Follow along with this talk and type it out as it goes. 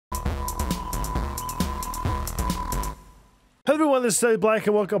Hello everyone, this is Deadlyblack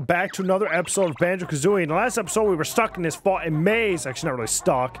and welcome back to another episode of Banjo-Kazooie. In the last episode, we were stuck in this maze. Actually, not really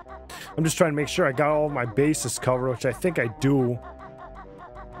stuck. I'm just trying to make sure I got all of my bases covered, which I think I do.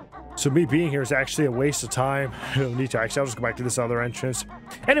 So me being here is actually a waste of time. I don't need to. Actually, I'll just go back to this other entrance.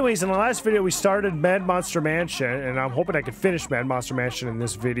 Anyways, in the last video, we started Mad Monster Mansion, and I'm hoping I can finish Mad Monster Mansion in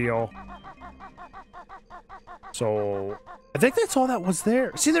this video. So, I think that's all that was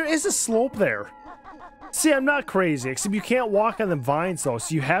there. See, there is a slope there. See, I'm not crazy, except you can't walk on the vines, though,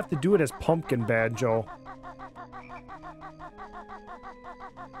 so you have to do it as Pumpkin Banjo.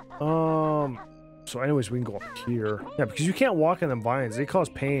 So anyways, we can go up here. Yeah, because you can't walk on the vines. They cause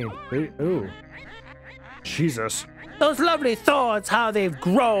pain. Ooh. Jesus. Those lovely thoughts, how they've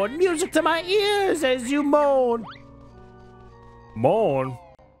grown. Music to my ears as you moan. Moan?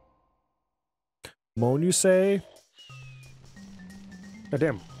 Moan, you say? God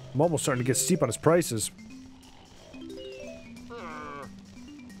damn. I'm almost starting to get steep on his prices.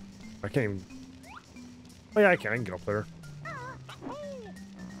 I can't even... Oh yeah, I can get up there.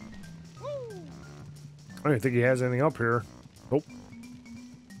 I don't think he has anything up here. Nope.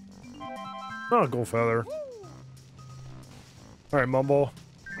 Oh, gold feather. Alright, Mumble.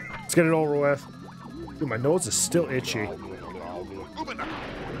 Let's get it over with. Dude, my nose is still itchy.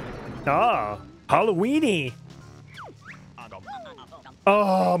 Ah, Halloweeny.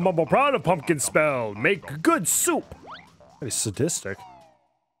 Oh, Mumble, proud of pumpkin spell. Make good soup. That is sadistic.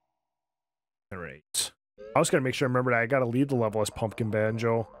 Alright. I was gonna make sure I remember that I gotta leave the level as Pumpkin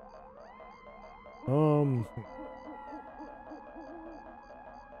Banjo.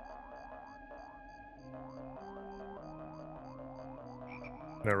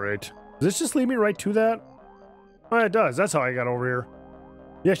 Alright. Does this just lead me right to that? Oh, it does. That's how I got over here.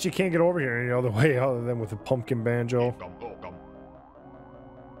 Yes, you can't get over here any other way other than with a Pumpkin Banjo.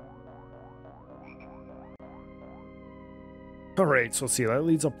 Alright, so let's see. That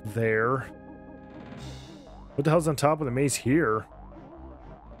leads up there. What the hell's on top of the maze here?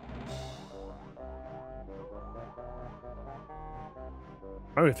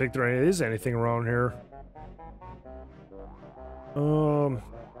 I don't even think there is anything around here.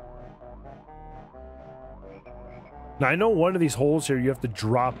 Now I know one of these holes here you have to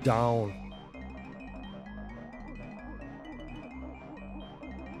drop down.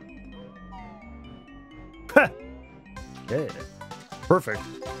 Yeah. Perfect.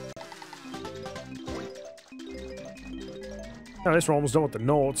 Now, this we're almost done with the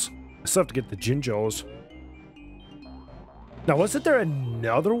notes. I still have to get the Jinjos. Now, wasn't there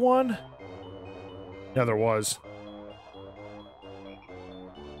another one? Yeah, there was.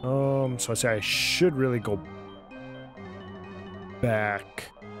 So I say I should really go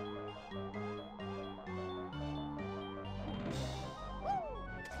back.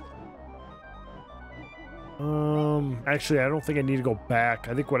 Actually, I don't think I need to go back.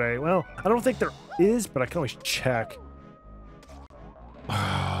 I think well, I don't think there is, but I can always check.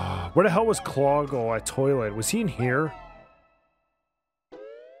 Where the hell was Cloggo at toilet? Was he in here?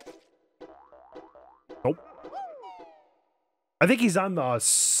 Nope. I think he's on the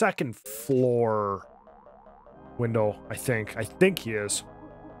second floor window, I think. I think he is.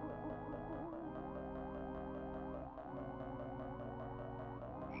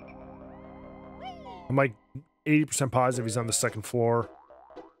 I'm like 80% positive he's on the second floor.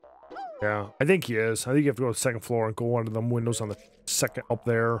 Yeah, I think he is. I think you have to go to the second floor and go one of them windows on the second up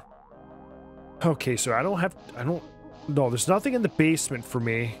there. Okay, so no, there's nothing in the basement for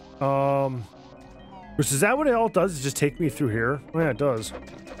me. Which is that what it all does? Is just take me through here? Oh yeah, it does.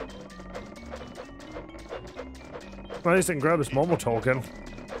 Well, at least I can grab this Momo token.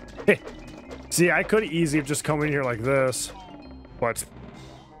 Hey, see, I could easily have just come in here like this, but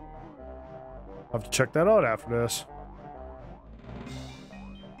I'll have to check that out after this.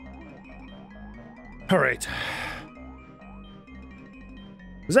 Alright.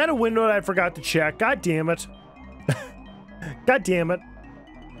 Is that a window that I forgot to check? God damn it. God damn it.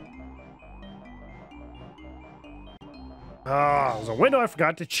 Ah, there's a window I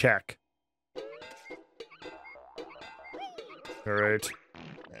forgot to check. Alright.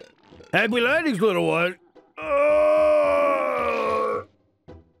 Happy landings, little one.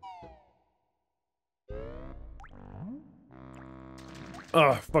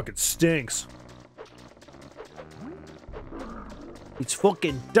 Oh, fucking stinks. It's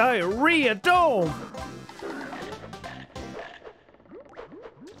fucking diarrhea dome.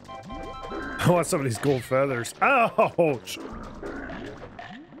 I want some of these gold feathers. Ouch.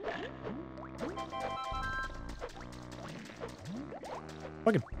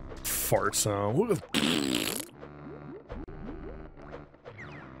 Fucking fart sound.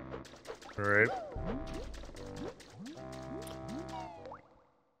 Alright.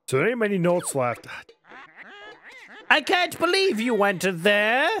 So there ain't many notes left. I can't believe you went in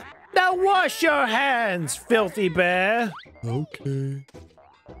there. Now wash your hands, filthy bear. Okay.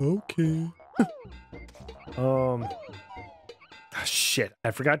 Okay. Shit.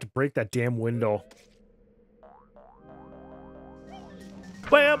 I forgot to break that damn window.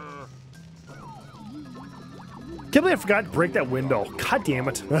 Well. Can't believe I forgot to break that window. God damn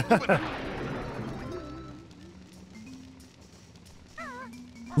it.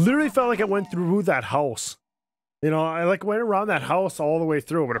 Literally felt like I went through that house. You know, I like went around that house all the way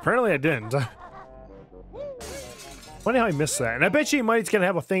through, but apparently I didn't. Funny how I missed that. And I bet you Mighty's gonna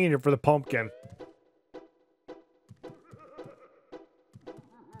have a thing in here for the pumpkin.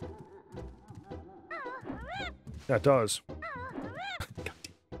 Yeah, it does.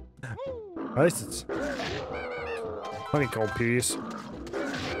 At least it's honeycomb piece.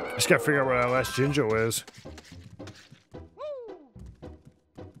 Just gotta figure out where that last Jinjo is.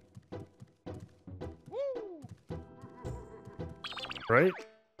 Right?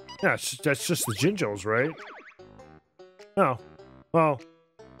 Yeah, that's just the Jinjos, right? Oh. Well.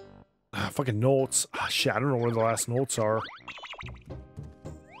 Fucking notes. Ah, shit, I don't know where the last notes are.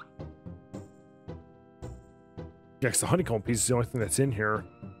 Yeah, 'cause the honeycomb piece is the only thing that's in here.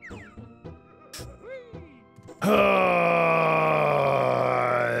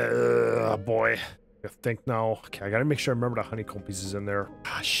 Boy. I think now. Okay, I gotta make sure I remember the honeycomb pieces in there.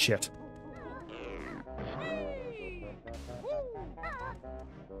 Ah, shit.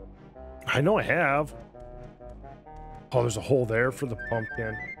 I know I have. Oh, there's a hole there for the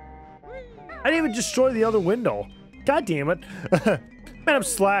pumpkin. I didn't even destroy the other window. God damn it. Man, I'm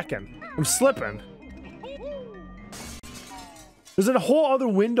slacking. I'm slipping. There's a whole other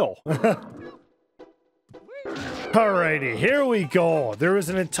window. Alrighty, here we go. There is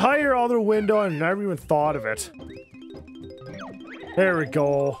an entire other window and I never even thought of it. There we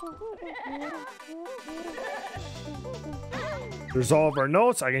go. There's all of our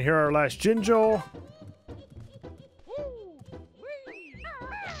notes. I can hear our last Jinjo.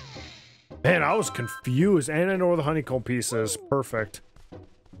 Man, I was confused. And I know where the honeycomb piece is. Perfect.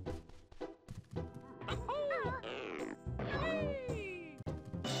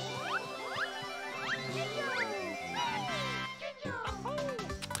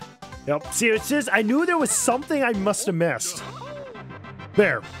 Yep. See, it says I knew there was something I must have missed.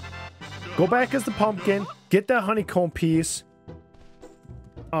 There. Go back as the pumpkin. Get that honeycomb piece.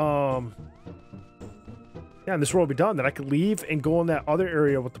 Yeah, and this road will be done. Then I could leave and go in that other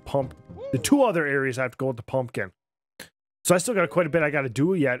area with the pump. The two other areas I have to go with the pumpkin. So I still got quite a bit I got to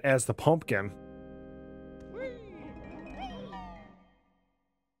do yet as the pumpkin.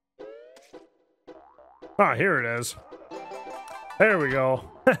 Ah, here it is. There we go.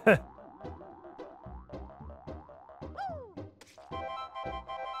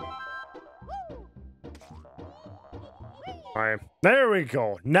 Alright, there we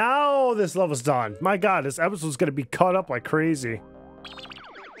go. Now this level's done. My god, this episode's gonna be cut up like crazy.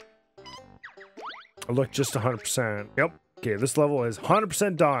 I look just 100%. Yep. Okay, this level is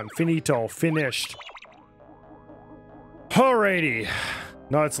 100% done. Finito. Finished. Alrighty.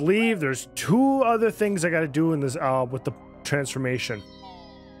 Now let's leave. There's two other things I gotta do in this with the transformation.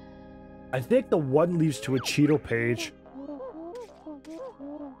 I think the one leads to a Cheeto page.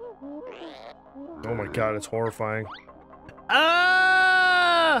 Oh my god, it's horrifying.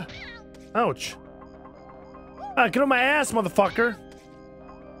 Ah! Ouch. Ah, get on my ass, motherfucker.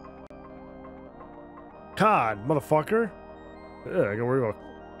 God, motherfucker. Ugh, I gotta worry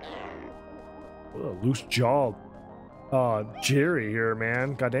about loose jaw. Jerry here,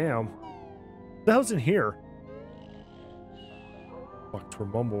 man. Goddamn. What the hell's in here? Fuck, that's where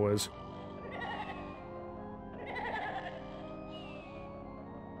Mumbo is.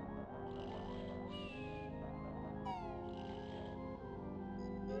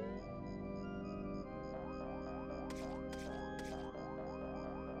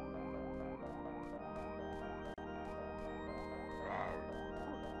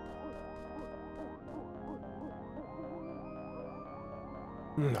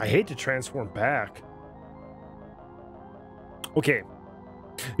 I hate to transform back. Okay.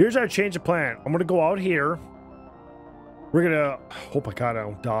 Here's how I change the plan. I'm gonna go out here. We're gonna... Oh my god, I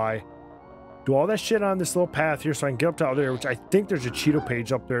don't die. Do all that shit on this little path here so I can get up to out there, which I think there's a Cheeto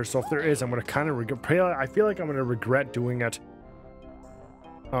page up there. So if there is, I'm gonna kind of regret... I feel like I'm gonna regret doing it.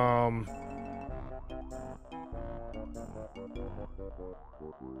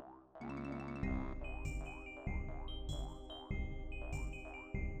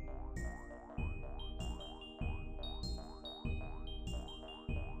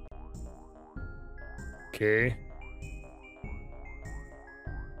 Okay.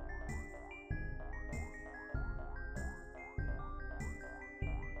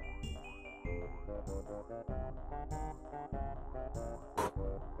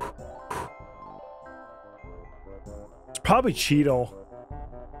 probably Cheeto.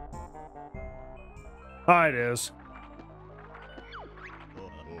 Ah, it is.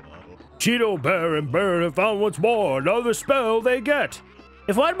 Cheeto bear and bird have found once more another spell they get.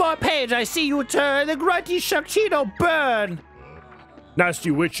 If one more page I see you turn, the grunty shuck Cheeto burn.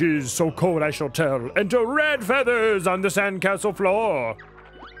 Nasty witches, so cold I shall tell, enter red feathers on the sandcastle floor.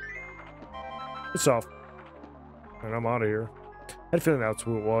 It's off. And I'm out of here. I had a feeling that's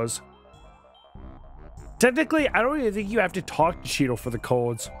who it was. Technically, I don't even think you have to talk to Cheeto for the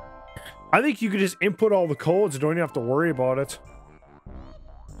codes. I think you could just input all the codes and don't even have to worry about it.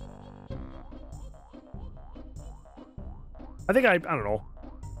 I think I don't know.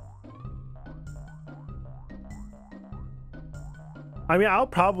 I mean, I'll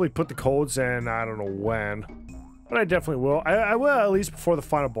probably put the codes in, I don't know when. But I definitely will. I will at least before the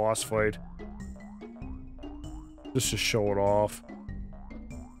final boss fight. Just to show it off.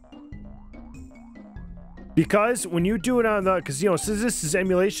 Because when you do it on the, because you know, since this is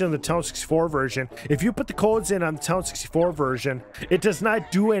emulation of the Town 64 version, if you put the codes in on the Town 64 version, it does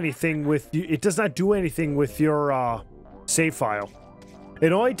not do anything with you. It does not do anything with your save file.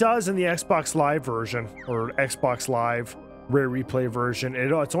 It only does in the Xbox Live version or Xbox Live Rare Replay version.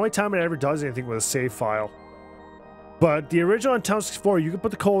 It's the only time it ever does anything with a save file. But the original on Town 64, you can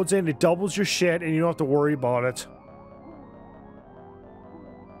put the codes in, it doubles your shit, and you don't have to worry about it.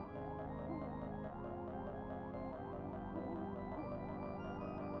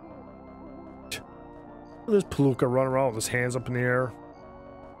 There's Palooka running around with his hands up in the air.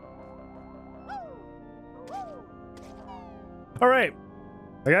 Alright.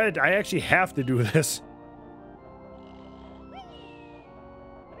 I actually have to do this.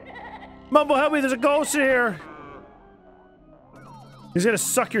 Mumbo, help me, there's a ghost in here! He's gonna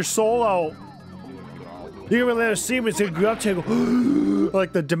suck your soul out. You're gonna let us see him, he's gonna go up to you and go,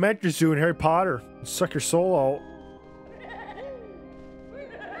 like the Dementors do in Harry Potter. Suck your soul out.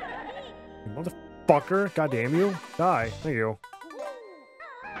 Motherfucker, goddamn you. Die. Thank you.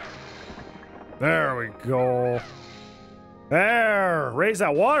 There we go. There! Raise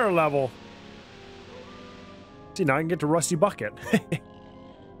that water level. See, now I can get to Rusty Bucket.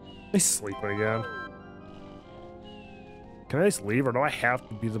 He's sleeping again. Can I just leave, or do I have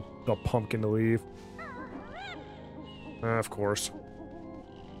to be the pumpkin to leave? Of course.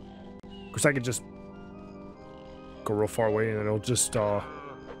 Of course, I could just go real far away and it'll just, I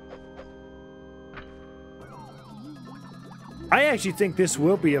actually think this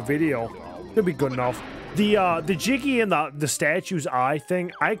will be a video. It'll be good enough. The Jiggy and the statue's eye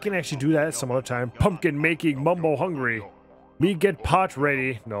thing, I can actually do that some other time. Pumpkin making Mumbo hungry. Me get pot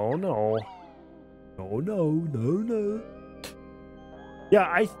ready. No, no. No, no, no, no. Yeah,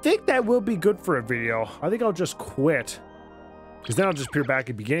 I think that will be good for a video. I think I'll just quit. Because then I'll just appear back at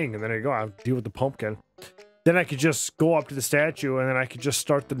the beginning, and then there you go. I'll deal with the pumpkin. Then I could just go up to the statue, and then I could just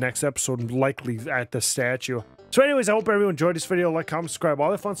start the next episode likely at the statue. So anyways, I hope everyone enjoyed this video. Like, comment, subscribe,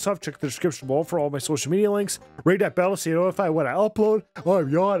 all that fun stuff. Check the description below for all my social media links. Ring that bell to see notified when I upload. Oh, I'm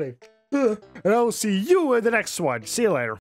yawning. And I will see you in the next one. See you later.